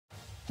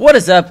What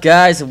is up,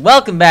 guys?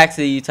 Welcome back to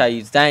the Utah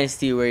Utes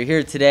Dynasty. We're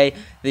here today.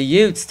 The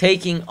Utes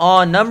taking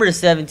on number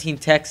 17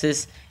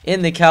 Texas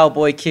in the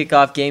Cowboy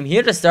kickoff game.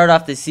 Here to start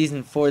off the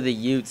season for the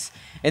Utes.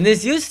 And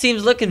this Utes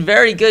team's looking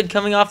very good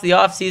coming off the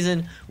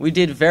offseason. We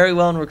did very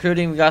well in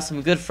recruiting. We got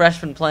some good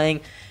freshmen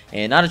playing.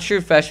 And not a true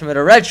freshman, but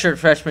a redshirt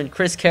freshman.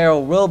 Chris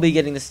Carroll will be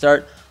getting the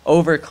start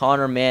over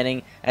Connor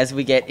Manning as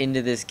we get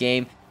into this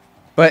game.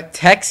 But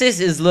Texas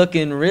is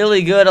looking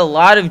really good. A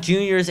lot of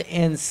juniors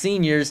and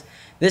seniors.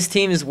 This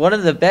team is one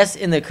of the best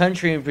in the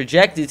country and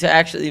projected to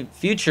actually in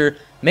future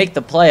make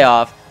the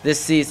playoff this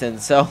season.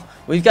 So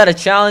we've got a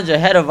challenge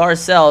ahead of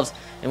ourselves,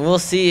 and we'll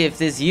see if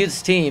this Utes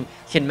team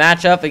can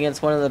match up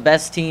against one of the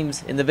best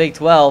teams in the Big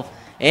 12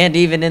 and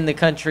even in the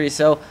country.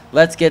 So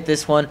let's get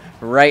this one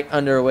right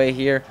underway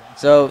here.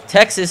 So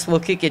Texas will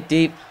kick it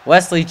deep.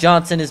 Wesley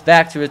Johnson is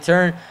back to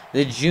return.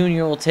 The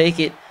junior will take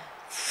it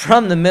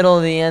from the middle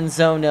of the end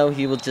zone. No,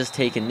 he will just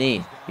take a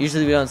knee.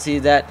 Usually we don't see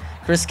that.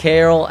 Chris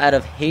Carroll out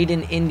of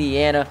Hayden,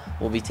 Indiana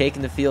will be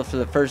taking the field for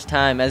the first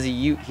time as a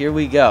Ute. Here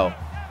we go.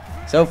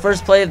 So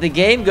first play of the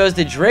game goes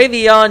to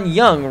Dravion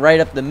Young right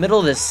up the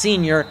middle. The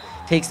senior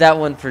takes that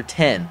one for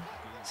 10.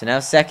 So now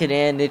second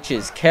and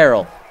inches.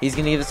 Carroll. He's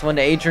going to give this one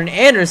to Adrian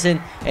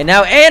Anderson. And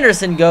now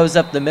Anderson goes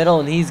up the middle,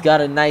 and he's got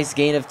a nice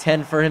gain of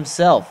 10 for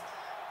himself.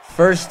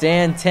 First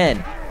and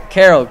 10.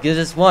 Carroll gives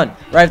us one.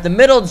 Right up the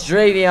middle, it's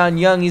Dravion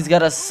Young. He's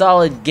got a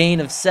solid gain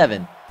of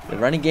 7. The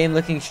running game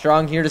looking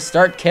strong here to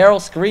start. Carroll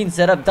screen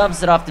set up,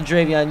 dumps it off to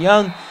Dravion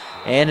Young.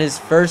 And his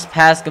first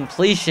pass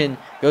completion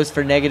goes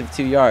for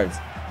 -2 yards.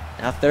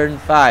 Now 3rd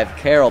and 5.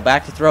 Carroll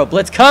back to throw.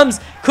 Blitz comes.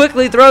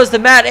 Quickly throws to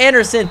Matt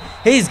Anderson.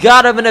 He's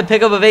got him in a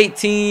pickup of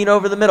 18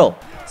 over the middle.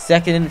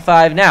 2nd and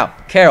 5 now.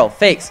 Carroll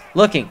fakes.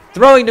 Looking.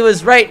 Throwing to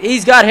his right.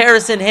 He's got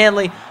Harrison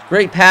Hanley.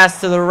 Great pass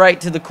to the right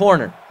to the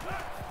corner.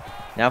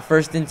 Now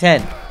 1st and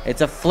 10.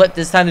 It's a flip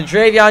this time to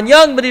Dravion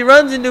Young, but he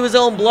runs into his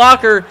own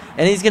blocker,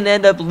 and he's going to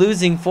end up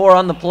losing 4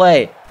 on the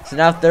play. So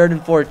now 3rd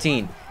and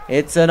 14.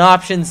 It's an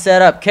option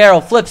set up.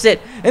 Carroll flips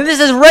it, and this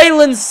is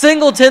Raylan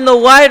Singleton, the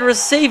wide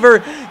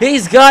receiver.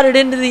 He's got it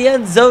into the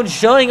end zone,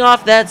 showing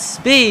off that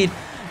speed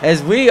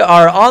as we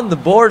are on the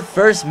board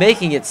first,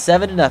 making it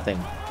 7-0.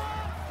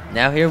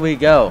 Now here we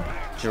go.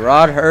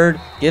 Gerard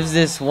Hurd gives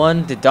this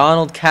one to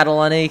Donald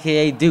Catalon,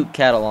 a.k.a. Duke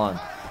Catalon.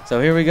 So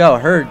here we go.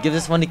 Hurd gives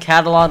this one to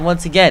Catalon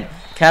once again.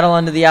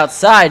 Catalon to the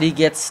outside. He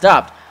gets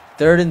stopped.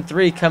 3rd and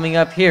 3 coming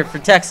up here for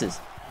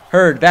Texas.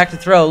 Hurd back to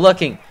throw.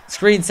 Looking.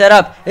 Screen set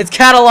up. It's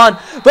Catalon.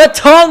 But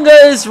Tonga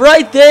is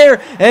right there.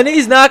 And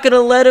he's not going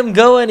to let him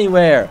go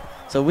anywhere.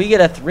 So we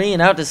get a 3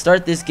 and out to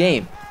start this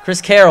game.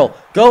 Chris Carroll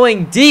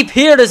going deep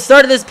here to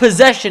start this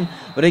possession.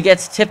 But it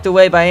gets tipped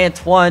away by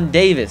Antoine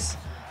Davis.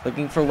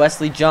 Looking for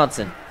Wesley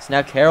Johnson. So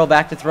now Carroll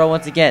back to throw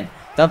once again.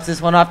 Dumps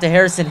this one off to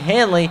Harrison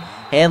Hanley.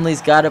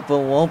 Hanley's got it, but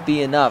won't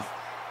be enough.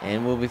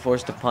 And will be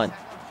forced to punt.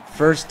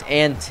 1st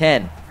and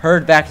 10.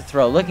 Hurd back to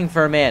throw. Looking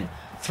for a man.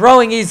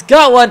 Throwing. He's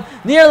got one.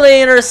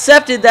 Nearly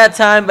intercepted that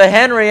time, but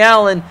Henry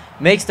Allen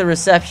makes the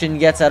reception.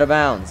 Gets out of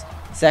bounds.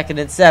 2nd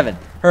and 7.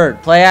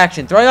 Hurd. Play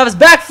action. Throwing off his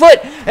back foot.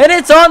 And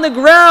it's on the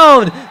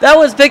ground. That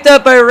was picked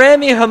up by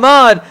Rami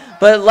Hamad.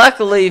 But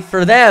luckily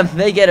for them,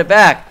 they get it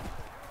back.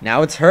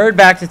 Now it's Hurd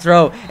back to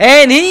throw,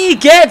 and he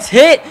gets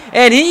hit,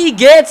 and he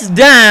gets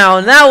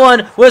down. That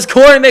one was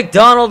Corey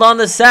McDonald on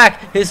the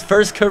sack, his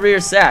first career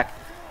sack.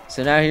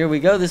 So now here we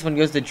go. This one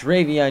goes to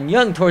Dravion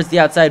Young towards the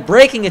outside,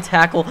 breaking a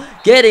tackle,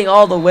 getting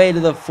all the way to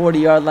the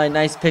 40-yard line.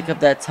 Nice pickup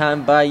that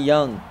time by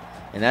Young.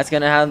 And that's going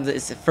to have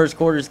this first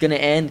quarter is going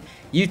to end.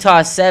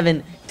 Utah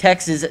 7,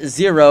 Texas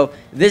 0.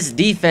 This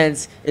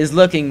defense is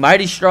looking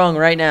mighty strong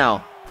right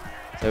now.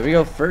 So here we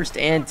go,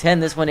 1st and 10.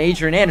 This one,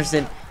 Adrian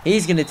Anderson.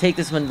 He's going to take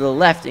this one to the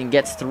left and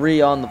gets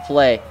 3 on the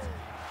play.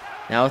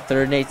 Now a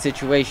 3rd and 8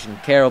 situation.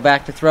 Carroll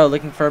back to throw,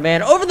 looking for a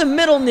man. Over the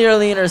middle,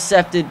 nearly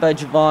intercepted by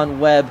Javon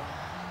Webb.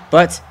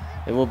 But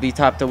it will be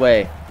topped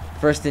away.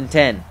 1st and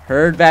 10.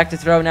 Hurd back to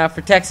throw now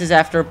for Texas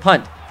after a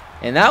punt.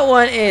 And that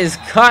one is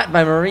caught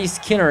by Maurice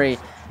Kinnery.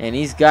 And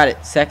he's got it.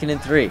 2nd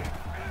and 3.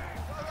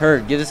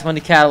 Hurd gives this one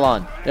to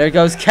Catalon. There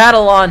goes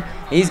Catalon.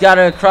 He's got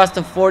it across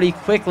the 40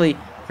 quickly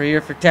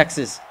for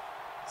Texas.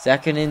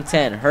 2nd and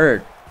 10.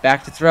 Hurd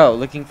back to throw,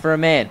 looking for a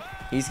man.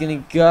 He's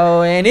going to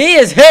go, and he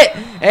is hit,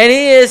 and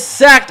he is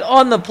sacked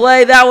on the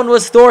play. That one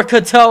was Thor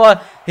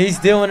Katoa. He's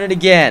doing it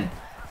again.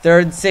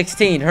 3rd and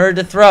 16. Hurd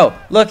to throw,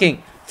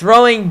 looking,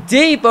 throwing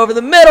deep over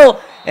the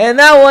middle, and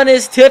that one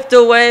is tipped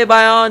away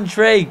by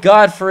Andre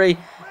Godfrey.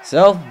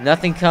 So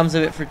nothing comes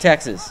of it for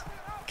Texas.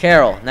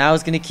 Carroll now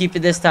is going to keep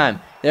it this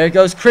time. There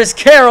goes Chris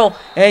Carroll,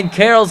 and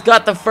Carroll's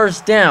got the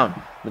first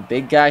down. The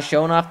big guy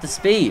showing off the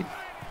speed.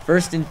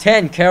 1st and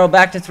 10. Carroll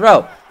back to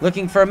throw.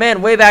 Looking for a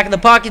man way back in the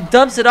pocket.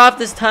 Dumps it off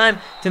this time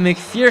to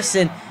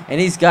McPherson. And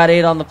he's got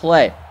 8 on the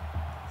play.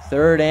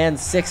 3rd and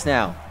 6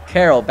 now.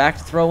 Carroll back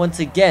to throw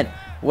once again.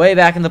 Way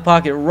back in the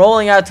pocket.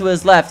 Rolling out to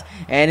his left.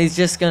 And he's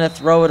just going to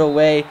throw it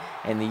away.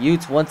 And the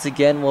Utes once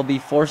again will be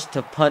forced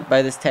to punt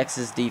by this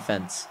Texas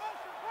defense.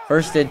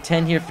 1st and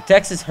 10 here for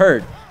Texas.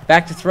 Hurd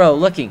back to throw.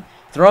 Looking.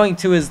 Throwing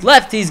to his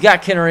left, he's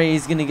got Kinnery.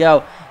 He's going to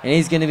go, and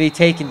he's going to be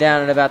taken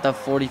down at about the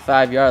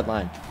 45-yard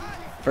line.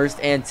 1st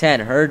and 10.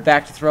 Hurd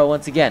back to throw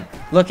once again.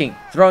 Looking,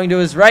 throwing to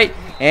his right,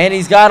 and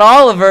he's got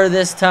Oliver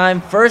this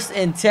time. 1st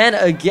and 10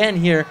 again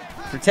here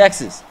for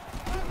Texas.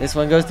 This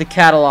one goes to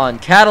Catalan.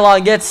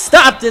 Catalan gets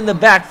stopped in the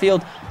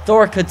backfield.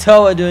 Thor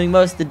Katoa doing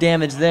most of the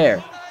damage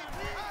there.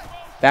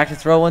 Back to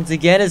throw once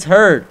again is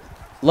Hurd.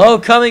 Low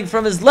coming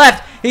from his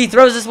left. He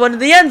throws this one to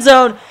the end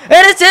zone,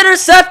 and it's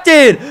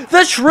intercepted.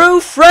 The true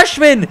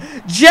freshman,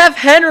 Jeff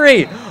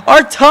Henry,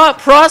 our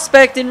top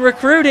prospect in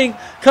recruiting,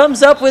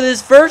 comes up with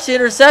his first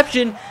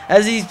interception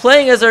as he's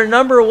playing as our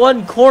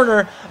 #1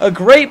 corner. A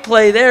great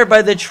play there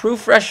by the true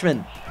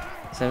freshman.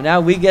 So now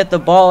we get the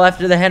ball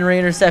after the Henry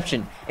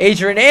interception.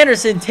 Adrian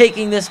Anderson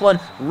taking this one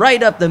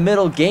right up the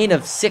middle, gain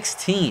of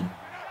 16.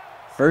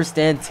 1st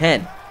and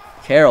 10.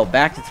 Carroll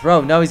back to throw.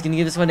 No, he's going to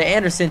give this one to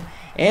Anderson.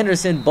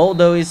 Anderson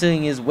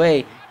bulldozing his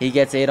way. He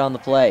gets 8 on the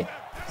play.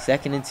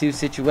 2nd and 2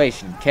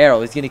 situation.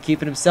 Carroll is going to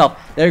keep it himself.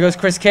 There goes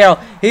Chris Carroll.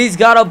 He's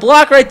got a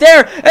block right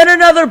there. And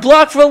another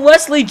block from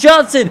Wesley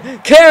Johnson.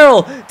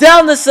 Carroll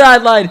down the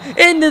sideline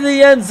into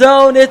the end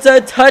zone. It's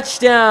a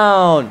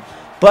touchdown.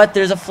 But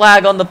there's a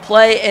flag on the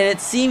play, and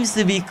it seems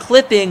to be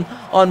clipping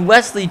on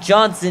Wesley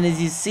Johnson,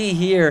 as you see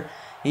here.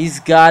 He's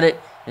got it,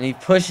 and he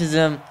pushes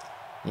him.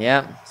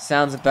 Yeah,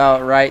 sounds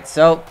about right.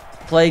 So,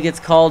 play gets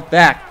called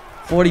back.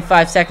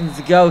 45 seconds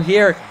to go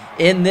here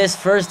in this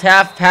first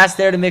half. Pass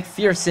there to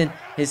McPherson,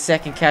 his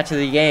 2nd catch of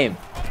the game.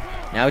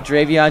 Now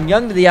Dravion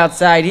Young to the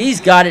outside.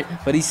 He's got it,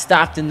 but he's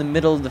stopped in the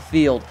middle of the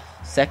field.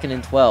 2nd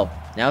and 12.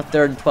 Now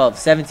 3rd and 12.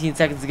 17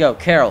 seconds to go.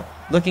 Carroll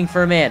looking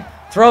for a man.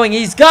 Throwing,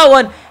 he's got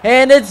one,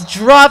 and it's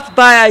dropped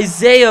by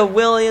Isaiah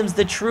Williams.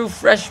 The true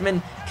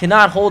freshman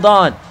cannot hold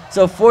on.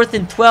 So 4th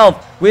and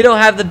 12. We don't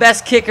have the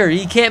best kicker.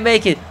 He can't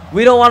make it.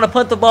 We don't want to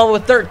punt the ball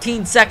with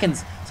 13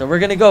 seconds. So we're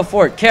going to go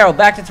for it. Carroll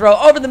back to throw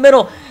over the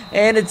middle,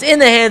 and it's in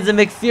the hands of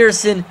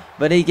McPherson,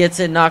 but he gets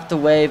it knocked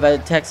away by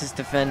the Texas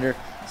defender.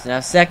 So now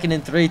 2nd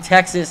and 3,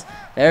 Texas.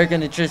 They're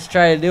going to just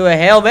try to do a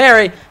Hail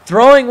Mary,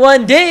 throwing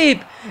one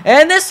deep,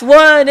 and this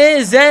one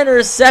is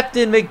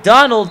intercepted.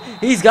 McDonald,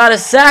 he's got a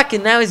sack,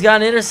 and now he's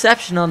got an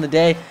interception on the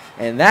day,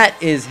 and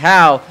that is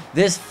how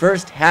this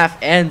first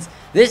half ends.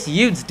 This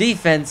Utes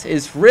defense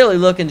is really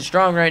looking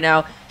strong right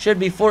now. Should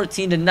be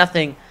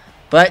 14-0.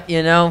 But,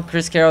 you know,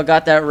 Chris Carroll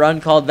got that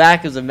run called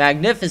back. It was a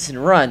magnificent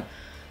run.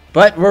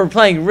 But we're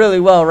playing really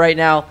well right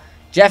now.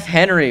 Jeff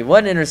Henry,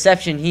 what an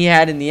interception he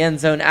had in the end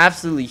zone.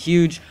 Absolutely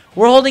huge.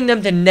 We're holding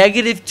them to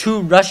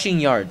 -2 rushing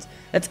yards.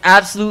 That's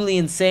absolutely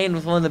insane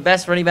with one of the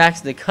best running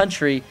backs in the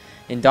country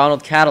in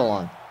Donald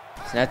Catalan.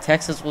 So now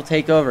Texas will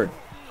take over.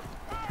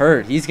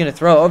 Hurd, he's going to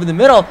throw over the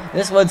middle.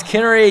 This one's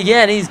Kinnery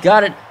again. He's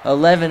got it.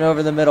 11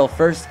 over the middle.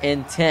 1st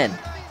and 10.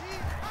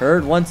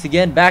 Hurd once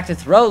again back to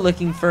throw,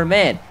 looking for a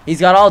man.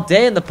 He's got all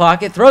day in the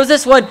pocket. Throws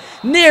this one,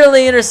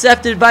 nearly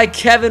intercepted by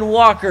Kevin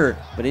Walker,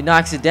 but he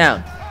knocks it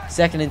down.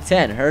 2nd and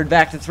 10. Hurd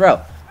back to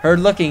throw.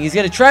 Hurd looking. He's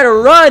going to try to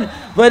run,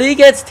 but he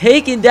gets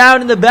taken down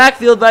in the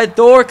backfield by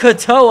Thor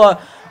Katoa.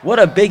 What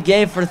a big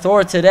game for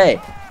Thor today.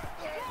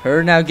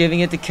 Hurd now giving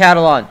it to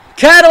Catalan.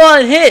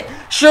 Catalan hit.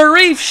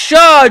 Sharif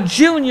Shaw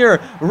Jr.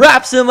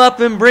 wraps him up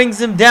and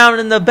brings him down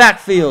in the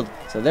backfield.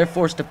 So they're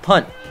forced to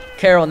punt.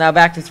 Carroll now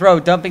back to throw,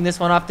 dumping this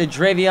one off to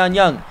Dravion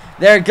Young.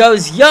 There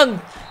goes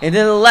Young, and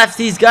to the left,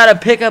 he's got a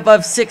pickup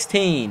of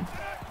 16.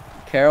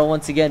 Carroll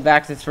once again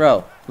back to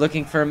throw,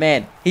 looking for a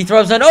man. He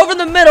throws one over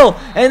the middle,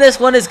 and this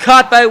one is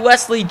caught by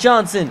Wesley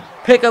Johnson.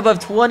 Pickup of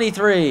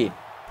 23.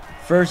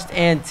 1st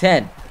and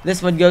 10.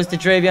 This one goes to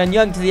Dravion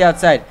Young to the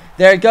outside.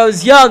 There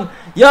goes Young.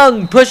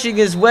 Young pushing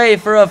his way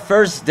for a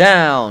 1st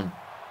down.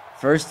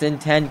 1st and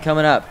 10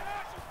 coming up.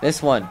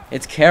 This one,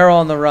 it's Carroll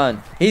on the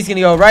run. He's going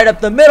to go right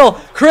up the middle.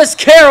 Chris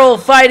Carroll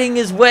fighting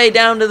his way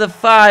down to the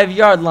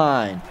 5-yard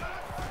line.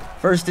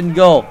 1st and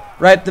goal.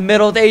 Right up the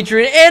middle with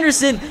Adrian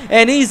Anderson,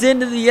 and he's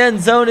into the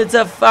end zone. It's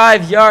a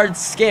 5-yard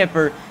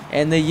scamper,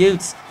 and the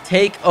Utes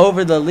take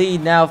over the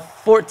lead now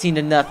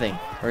 14-0.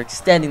 Or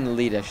extending the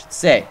lead, I should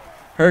say.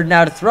 Hurd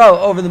now to throw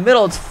over the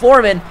middle. It's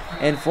Foreman,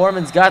 and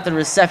Foreman's got the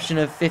reception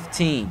of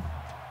 15.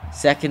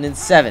 2nd and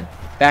 7.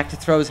 Back to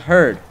throws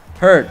Hurd.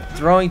 Hurd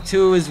throwing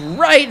to his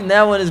right, and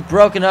that one is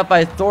broken up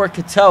by Thor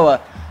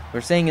Katoa. We're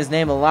saying his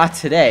name a lot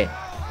today.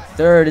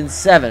 3rd and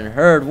 7.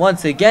 Hurd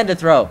once again to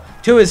throw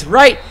to his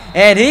right,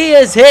 and he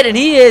is hit, and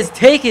he is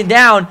taken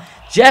down.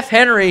 Jeff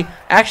Henry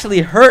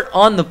actually hurt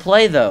on the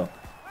play, though.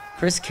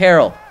 Chris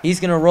Carroll, he's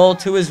going to roll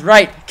to his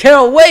right.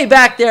 Carroll way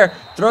back there,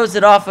 throws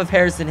it off of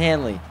Harrison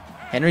Hanley.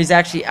 Henry's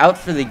actually out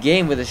for the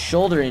game with a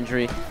shoulder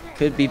injury.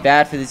 Could be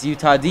bad for this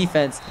Utah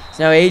defense.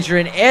 So now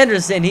Adrian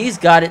Anderson, he's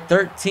got it.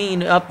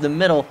 13 up the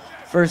middle.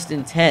 1st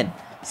and 10.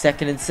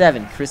 2nd and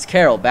 7. Chris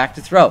Carroll back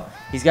to throw.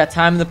 He's got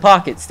time in the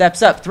pocket.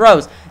 Steps up.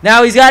 Throws.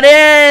 Now he's got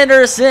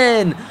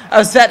Anderson. I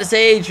was about to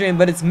say Adrian,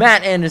 but it's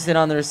Matt Anderson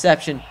on the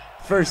reception.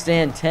 1st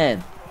and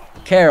 10.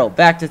 Carroll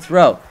back to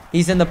throw.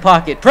 He's in the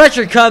pocket.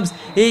 Pressure comes.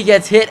 He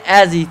gets hit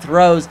as he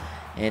throws.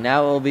 And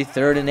now it will be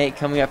 3rd and 8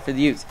 coming up for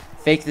the Utes.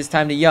 Fake this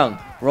time to Young.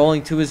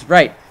 Rolling to his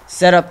right.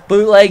 Set up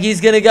bootleg.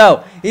 He's going to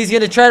go. He's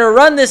going to try to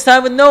run this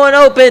time with no one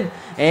open.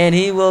 And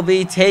he will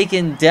be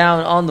taken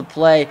down on the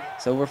play.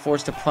 So we're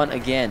forced to punt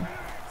again.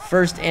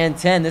 1st and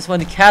 10. This one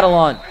to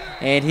Catalan.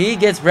 And he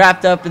gets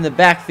wrapped up in the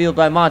backfield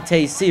by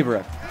Monte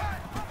Seabrook.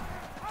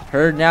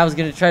 Hurd now is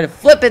going to try to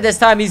flip it this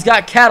time. He's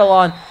got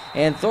Catalan.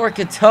 And Thor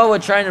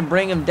Katoa trying to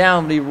bring him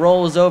down. But he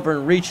rolls over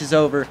and reaches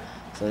over.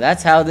 So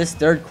that's how this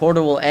 3rd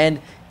quarter will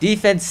end.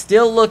 Defense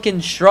still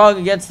looking strong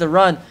against the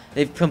run.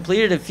 They've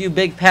completed a few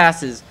big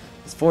passes.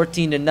 It's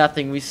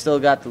 14-0. We've still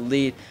got the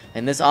lead.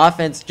 And this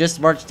offense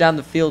just marched down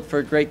the field for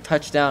a great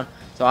touchdown.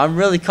 So I'm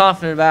really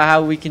confident about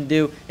how we can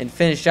do and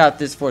finish out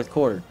this 4th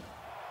quarter.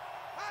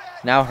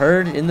 Now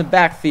Hurd in the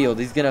backfield.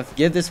 He's going to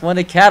give this one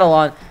to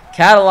Catalan.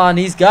 Catalan,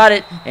 he's got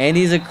it. And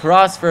he's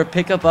across for a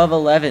pickup of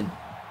 11.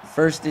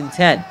 1st and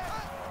 10.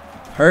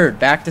 Hurd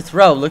back to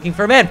throw. Looking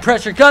for a man.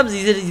 Pressure comes.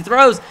 He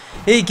throws.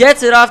 He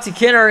gets it off to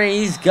Kinner. And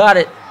he's got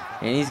it.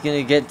 And he's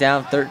going to get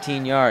down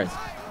 13 yards.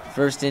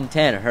 1st and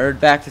 10.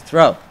 Hurd back to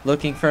throw.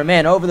 Looking for a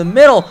man over the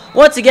middle.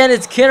 Once again,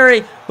 it's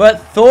Kinnery.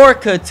 But Thor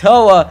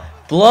Katoa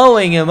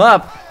blowing him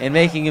up and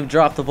making him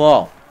drop the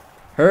ball.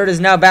 Hurd is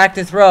now back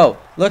to throw.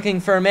 Looking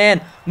for a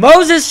man.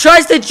 Moses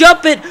tries to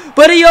jump it,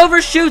 but he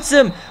overshoots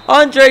him.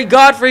 Andre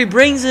Godfrey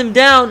brings him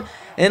down.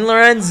 And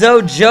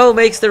Lorenzo Joe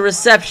makes the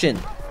reception.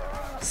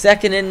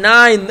 2nd and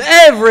 9.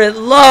 Everett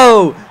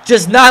Lowe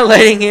just not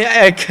letting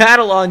a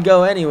Catalan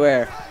go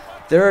anywhere.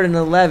 3rd and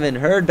 11.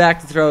 Hurd back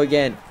to throw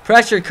again.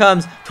 Pressure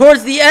comes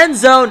towards the end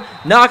zone.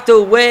 Knocked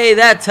away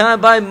that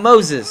time by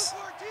Moses.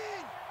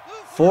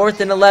 4th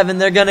and 11.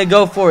 They're going to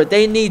go for it.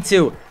 They need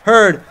to.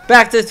 Hurd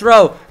back to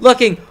throw.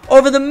 Looking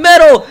over the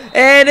middle.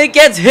 And it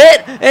gets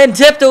hit and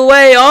tipped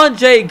away.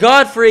 Andre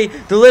Godfrey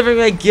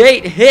delivering a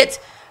great hit.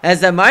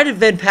 As that might have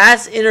been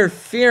pass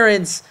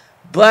interference.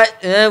 But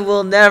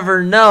we'll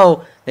never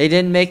know. They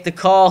didn't make the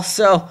call.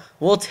 So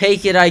we'll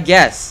take it, I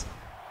guess.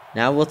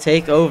 Now we'll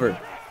take over.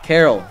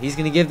 Carroll, he's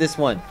going to give this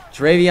one.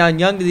 Travion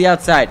Young to the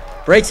outside.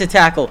 Breaks a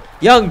tackle.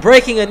 Young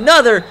breaking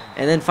another.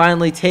 And then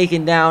finally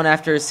taken down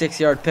after a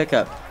 6-yard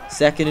pickup.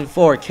 2nd and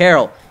 4.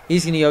 Carroll,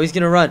 he's going to go. He's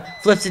going to run.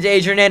 Flips it to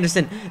Adrian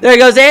Anderson. There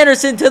goes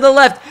Anderson to the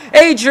left.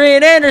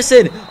 Adrian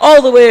Anderson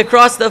all the way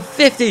across the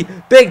 50.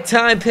 Big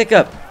time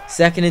pickup.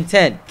 2nd and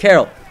 10.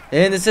 Carroll.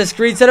 And it's a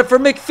screen set up for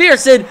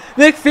McPherson.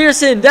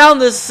 McPherson down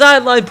the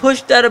sideline.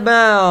 Pushed out of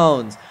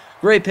bounds.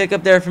 Great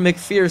pickup there for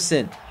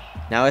McPherson.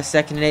 Now a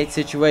 2nd and 8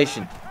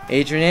 situation.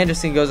 Adrian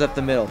Anderson goes up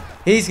the middle.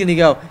 He's going to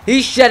go.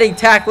 He's shedding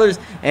tacklers,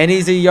 and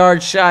he's a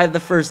yard shy of the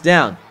 1st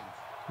down.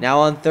 Now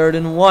on 3rd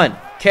and 1.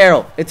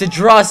 Carroll. It's a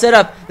draw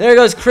setup. There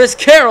goes Chris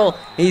Carroll.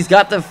 He's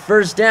got the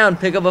 1st down.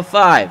 Pick up a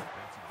 5.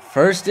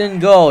 1st and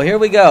goal. Here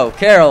we go.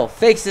 Carroll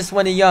fakes this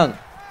one to Young.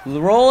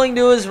 Rolling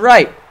to his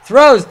right.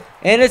 Throws.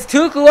 And it's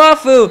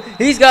Tukuafu.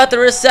 He's got the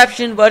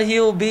reception, but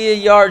he'll be a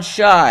yard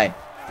shy.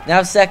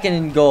 Now 2nd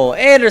and goal.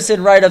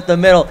 Anderson right up the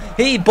middle.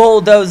 He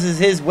bulldozes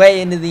his way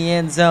into the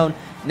end zone.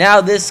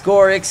 Now this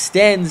score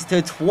extends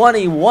to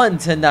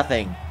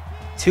 21-0.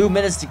 2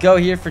 minutes to go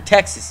here for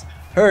Texas.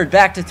 Hurd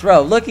back to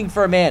throw. Looking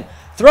for a man.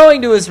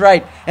 Throwing to his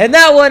right. And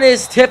that one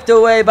is tipped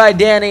away by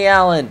Danny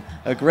Allen.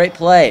 A great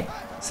play.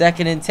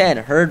 2nd and 10.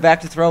 Hurd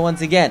back to throw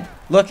once again.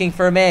 Looking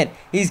for a man.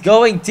 He's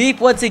going deep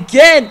once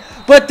again.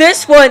 But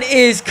this one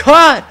is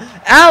caught.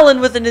 Allen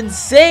with an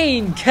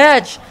insane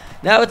catch.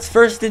 Now it's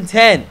 1st and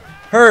 10.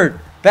 Hurd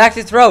back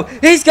to throw.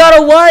 He's got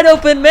a wide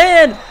open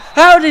man.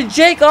 How did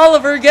Jake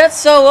Oliver get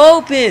so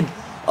open?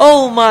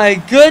 Oh my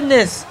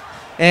goodness.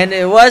 And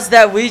it was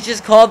that we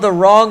just called the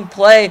wrong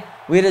play.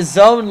 We had a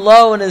zone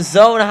low and a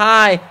zone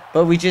high,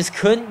 but we just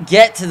couldn't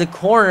get to the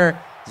corner.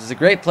 This was a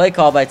great play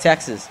call by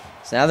Texas.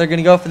 So now they're going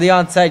to go for the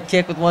onside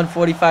kick with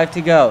 1:45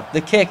 to go.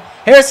 The kick.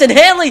 Harrison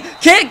Hanley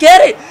can't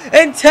get it,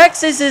 and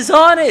Texas is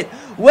on it.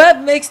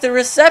 Webb makes the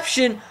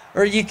reception,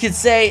 or you could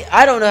say,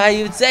 I don't know how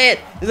you would say it,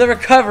 the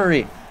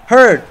recovery.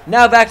 Hurd,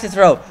 now back to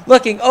throw.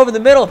 Looking over the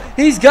middle.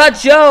 He's got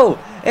Joe.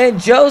 And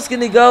Joe's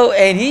going to go,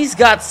 and he's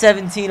got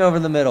 17 over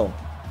the middle.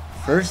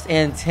 1st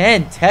and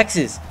 10.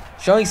 Texas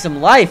showing some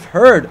life.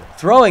 Hurd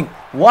throwing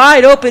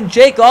wide open.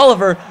 Jake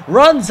Oliver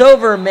runs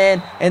over a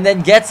man and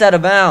then gets out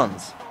of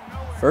bounds.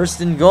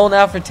 1st and goal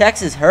now for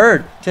Texas.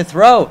 Hurd to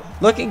throw.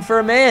 Looking for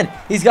a man.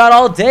 He's got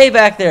all day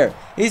back there.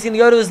 He's going to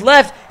go to his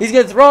left. He's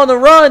going to throw on the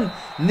run.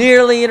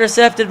 Nearly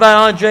intercepted by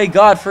Andre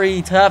Godfrey.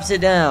 He tops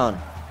it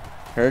down.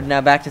 Hurd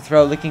now back to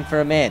throw, looking for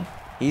a man.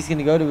 He's going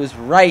to go to his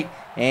right,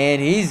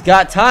 and he's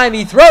got time.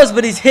 He throws,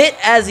 but he's hit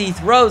as he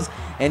throws,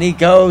 and he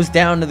goes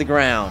down to the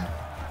ground.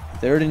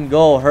 3rd and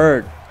goal,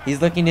 Hurd.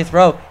 He's looking to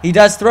throw. He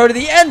does throw to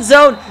the end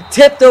zone.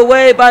 Tipped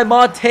away by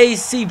Monte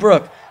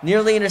Seabrook.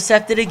 Nearly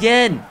intercepted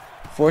again.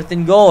 4th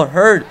and goal,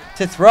 Hurd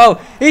to throw.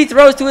 He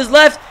throws to his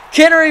left.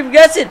 Kinnery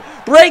gets it.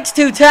 Breaks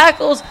 2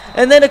 tackles,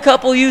 and then a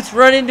couple Utes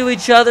run into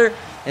each other.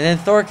 And then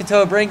Thor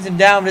Katoa brings him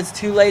down, but it's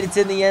too late. It's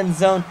in the end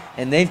zone,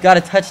 and they've got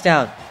a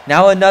touchdown.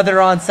 Now another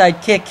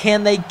onside kick.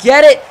 Can they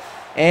get it?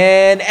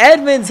 And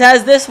Edmonds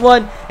has this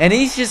one, and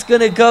he's just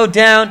going to go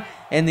down.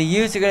 And the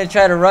Utes are going to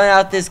try to run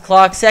out this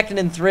clock. 2nd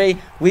and 3.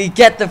 We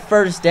get the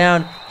 1st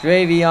down.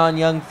 Travion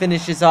Young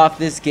finishes off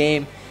this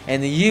game.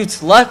 And the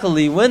Utes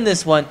luckily win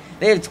this one.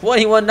 They had a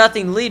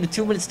 21-0 lead with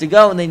 2 minutes to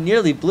go, and they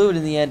nearly blew it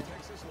in the end.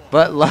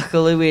 But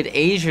luckily we had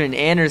Adrian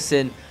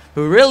Anderson,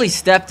 who really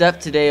stepped up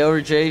today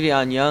over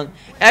Javion Young.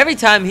 Every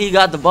time he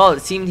got the ball,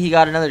 it seemed he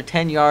got another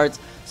 10 yards.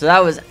 So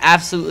that was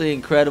absolutely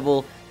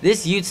incredible.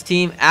 This Utes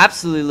team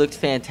absolutely looked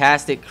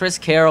fantastic. Chris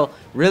Carroll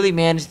really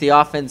managed the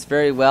offense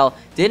very well.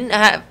 We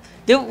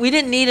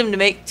didn't need him to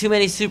make too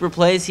many super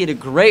plays. He had a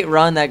great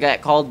run that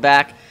got called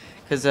back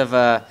because of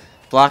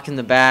blocking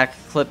the back,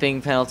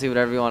 clipping penalty,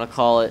 whatever you want to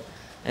call it.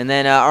 And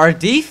then our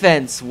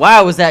defense,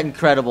 wow, was that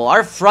incredible.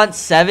 Our front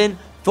seven,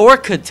 Thor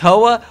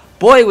Katoa,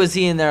 boy, was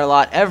he in there a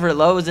lot. Everett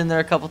Lowe was in there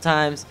a couple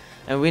times,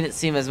 and we didn't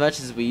see him as much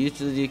as we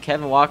usually do.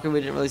 Kevin Walker, we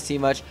didn't really see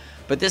much.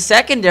 But the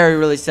secondary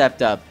really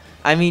stepped up.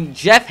 I mean,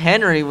 Jeff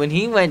Henry, when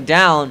he went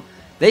down,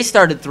 they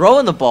started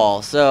throwing the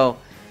ball. So,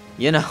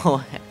 you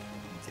know,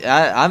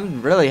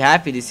 I'm really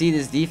happy to see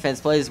this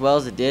defense play as well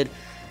as it did.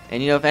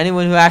 And, you know, if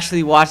anyone who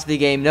actually watched the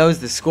game knows,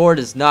 the score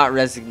does not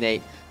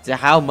resonate to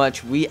how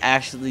much we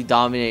actually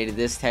dominated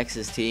this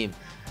Texas team.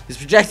 It's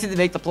projected to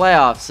make the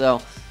playoffs,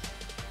 so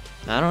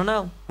I don't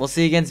know. We'll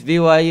see against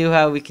BYU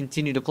how we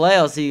continue to play.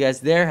 I'll see you guys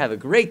there. Have a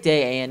great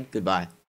day, and goodbye.